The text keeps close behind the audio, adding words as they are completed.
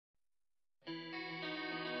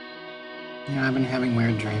Yeah, I've been having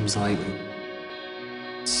weird dreams lately.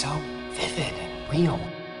 So vivid and real.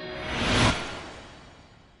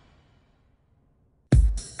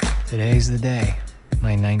 Today's the day.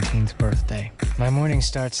 My 19th birthday. My morning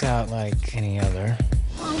starts out like any other.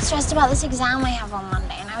 Well, I'm stressed about this exam I have on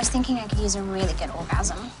Monday, and I was thinking I could use a really good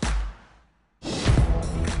orgasm.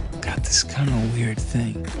 Got this kind of weird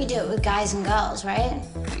thing. You do it with guys and girls, right?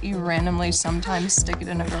 That you randomly sometimes stick it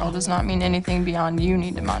in a girl does not mean anything beyond you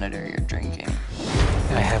need to monitor your drinking.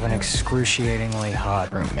 I have an excruciatingly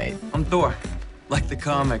hot roommate. I'm Thor, like the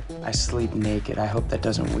comic. I sleep naked. I hope that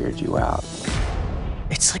doesn't weird you out.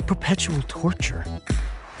 It's like perpetual torture.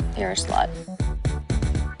 You're a slut.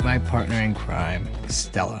 My partner in crime,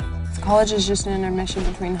 Stella. College is just an intermission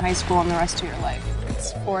between high school and the rest of your life.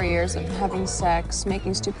 It's 4 years of having sex,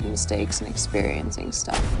 making stupid mistakes, and experiencing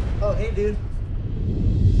stuff. Oh, hey, dude.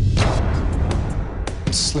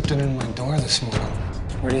 Slipped it in my door this morning.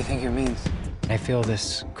 What do you think it means? I feel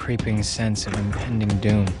this creeping sense of impending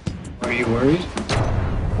doom. Are you worried?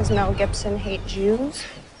 Does Mel Gibson hate Jews?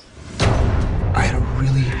 I had a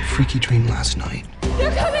really freaky dream last night.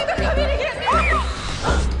 They're coming to get me!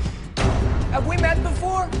 Have we met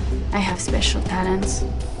before? I have special talents.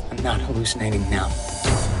 I'm not hallucinating now.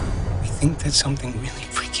 I think that something really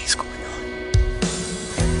freaky is going on.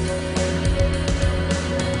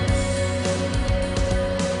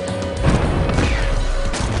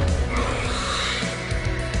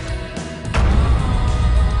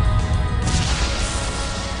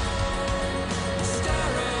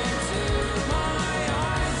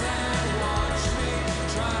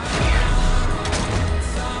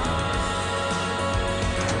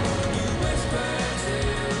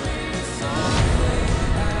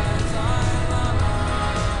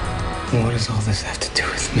 What does all this have to do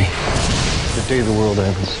with me? The day the world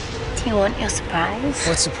ends. Do you want your surprise?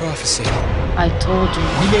 What's the prophecy? I told you.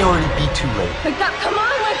 We may already be too late. Like that, come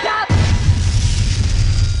on, like that!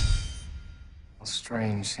 Well,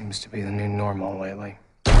 strange seems to be the new normal lately.